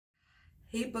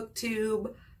Hey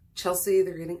BookTube, Chelsea,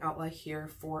 the Reading Outlaw here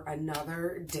for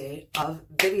another day of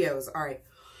videos. All right,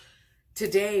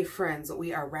 today, friends,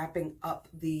 we are wrapping up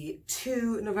the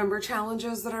 2 November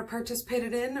challenges that I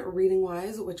participated in,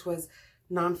 reading-wise, which was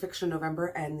Nonfiction November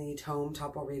and the Tome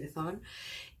Topple Readathon.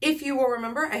 If you will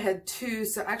remember, I had three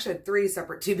separate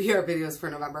TBR videos for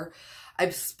November.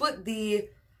 I've split the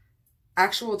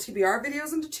actual TBR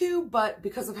videos into 2, but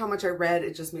because of how much I read,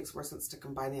 it just makes more sense to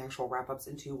combine the actual wrap-ups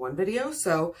into one video.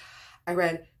 So I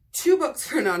read 2 books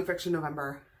for Nonfiction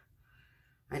November.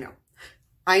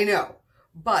 I know,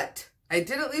 but I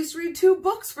did at least read 2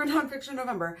 books for Nonfiction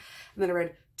November, and then I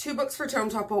read 2 books for Tome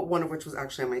Topple, one of which was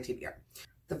actually on my TBR.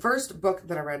 The first book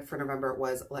that I read for November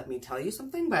was Let Me Tell You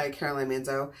Something by Caroline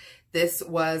Manzo. This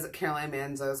was Caroline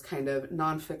Manzo's kind of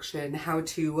nonfiction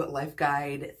how-to life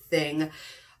guide thing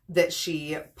that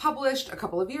she published a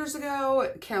couple of years ago.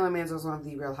 Caroline Manzo is one of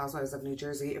the Real Housewives of New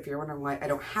Jersey. If you're wondering why I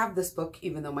don't have this book,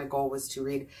 even though my goal was to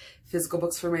read physical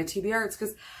books for my TBR, it's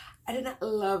because I did not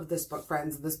love this book,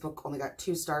 friends. This book only got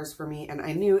 2 stars for me, and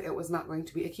I knew it was not going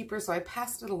to be a keeper, so I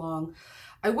passed it along.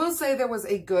 I will say there was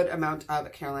a good amount of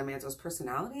Caroline Manzo's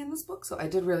personality in this book, so I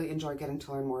did really enjoy getting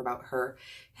to learn more about her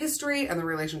history and the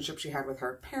relationship she had with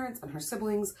her parents and her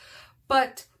siblings.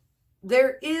 But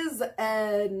there is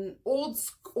an old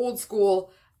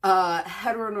school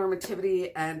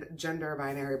heteronormativity and gender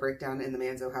binary breakdown in the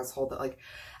Manzo household that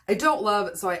I don't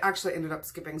love, so I actually ended up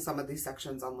skipping some of these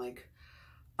sections on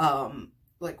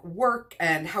like work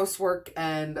and housework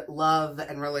and love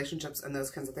and relationships and those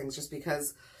kinds of things, just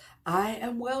because I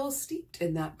am well steeped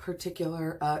in that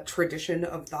particular tradition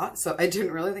of thought, so I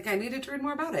didn't really think I needed to read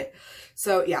more about it.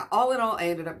 So yeah, all in all, I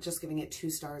ended up just giving it 2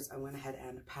 stars. I went ahead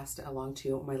and passed it along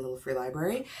to my little free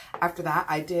library. After that,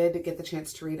 I did get the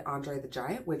chance to read Andre the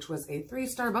Giant, which was a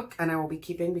 3-star book, and I will be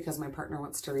keeping because my partner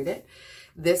wants to read it.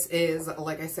 This is,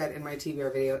 like I said in my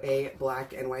TBR video, a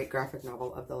black and white graphic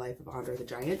novel of the life of Andre the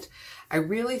Giant. I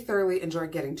really thoroughly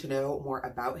enjoyed getting to know more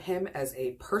about him as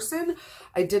a person.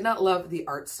 I did not love the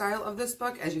art style of this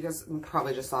book, as you guys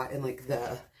probably just saw in like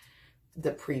the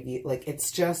preview. Like,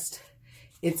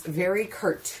 it's very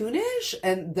cartoonish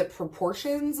and the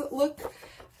proportions look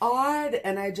odd,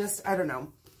 and I don't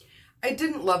know. I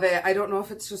didn't love it. I don't know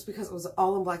if it's just because it was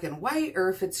all in black and white, or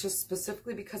if it's just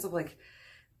specifically because of like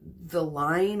the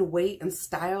line, weight, and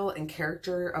style and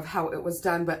character of how it was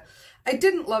done, but I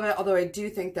didn't love it, although I do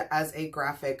think that as a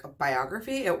graphic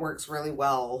biography, it works really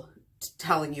well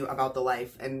telling you about the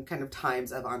life and kind of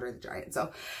times of Andre the Giant.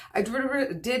 So I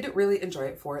did really enjoy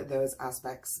it for those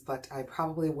aspects, but I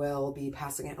probably will be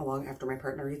passing it along after my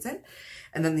partner reads it.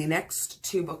 And then the next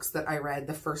 2 books that I read,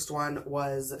 the first one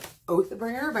was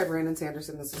Oathbringer by Brandon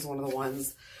Sanderson. This is one of the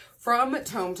ones from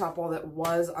Tome Topple that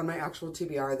was on my actual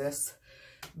TBR. This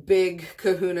big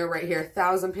kahuna right here,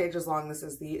 1,000 pages long. This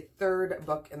is the 3rd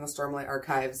book in the Stormlight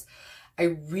Archives. I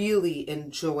really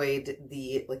enjoyed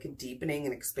the deepening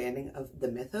and expanding of the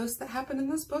mythos that happened in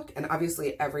this book. And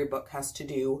obviously every book has to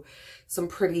do some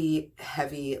pretty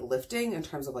heavy lifting in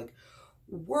terms of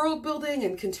world building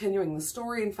and continuing the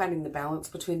story and finding the balance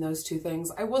between those 2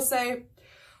 things. I will say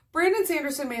Brandon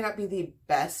Sanderson may not be the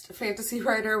best fantasy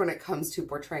writer when it comes to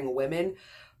portraying women,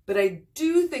 but I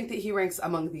do think that he ranks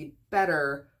among the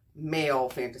better male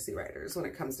fantasy writers when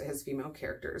it comes to his female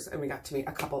characters, and we got to meet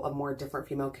a couple of more different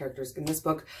female characters in this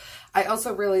book. I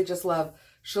also really just love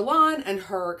Shallan and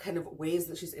her kind of ways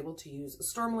that she's able to use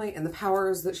Stormlight and the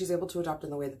powers that she's able to adopt in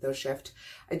the way that those shift.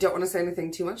 I don't want to say anything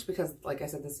too much because, like I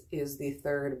said, this is the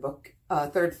 3rd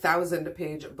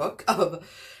 1,000-page book of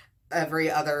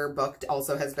every other book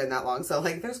also has been that long. So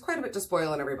there's quite a bit to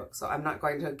spoil in every book. So I'm not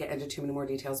going to get into too many more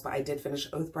details, but I did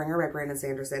finish Oathbringer by Brandon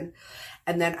Sanderson.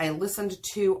 And then I listened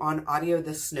to on audio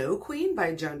The Snow Queen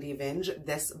by Joan D. Vinge.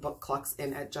 This book clocks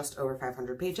in at just over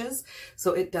 500 pages.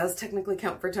 So it does technically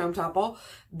count for Tome Topple.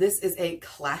 This is a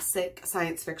classic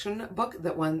science fiction book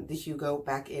that won the Hugo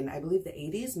back in, I believe, the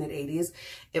 80s, mid-80s.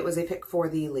 It was a pick for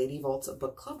the Lady Volts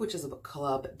Book Club, which is a book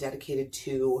club dedicated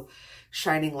to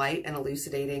shining light and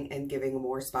elucidating and giving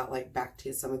more spotlight back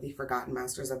to some of the forgotten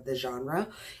masters of the genre.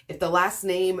 If the last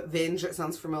name Vinge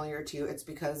sounds familiar to you, it's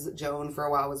because Joan for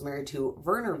a while was married to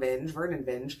Vernon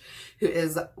Vinge, who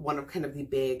is one of kind of the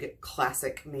big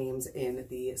classic names in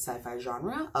the sci-fi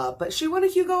genre. But she won a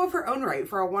Hugo of her own right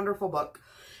for a wonderful book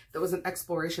that was an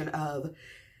exploration of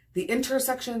the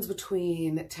intersections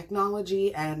between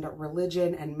technology and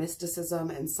religion and mysticism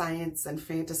and science and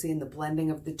fantasy and the blending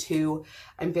of the two.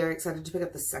 I'm very excited to pick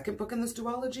up the second book in this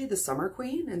duology, The Summer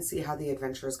Queen, and see how the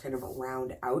adventures kind of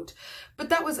round out. But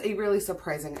that was a really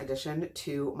surprising addition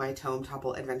to my Tome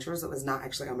Topple adventures. It was not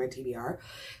actually on my TBR.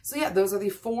 So yeah, those are the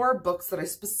 4 books that I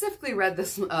specifically read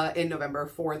this in November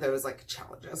for those like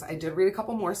challenges. I did read a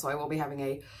couple more, so I will be having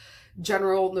a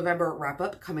general November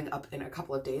wrap-up coming up in a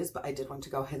couple of days, but I did want to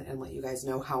go ahead and let you guys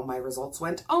know how my results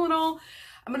went. All in all,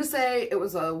 I'm going to say it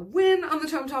was a win on the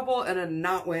Tome Topple and a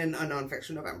not win on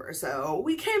Nonfiction November. So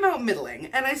we came out middling,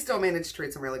 and I still managed to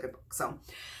read some really good books. So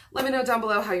let me know down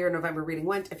below how your November reading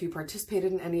went, if you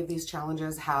participated in any of these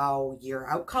challenges, how your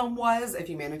outcome was, if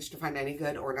you managed to find any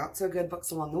good or not so good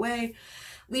books along the way.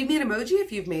 Leave me an emoji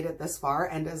if you've made it this far,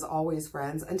 and as always,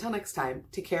 friends, until next time,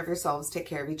 take care of yourselves, take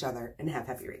care of each other, and have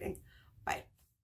happy reading.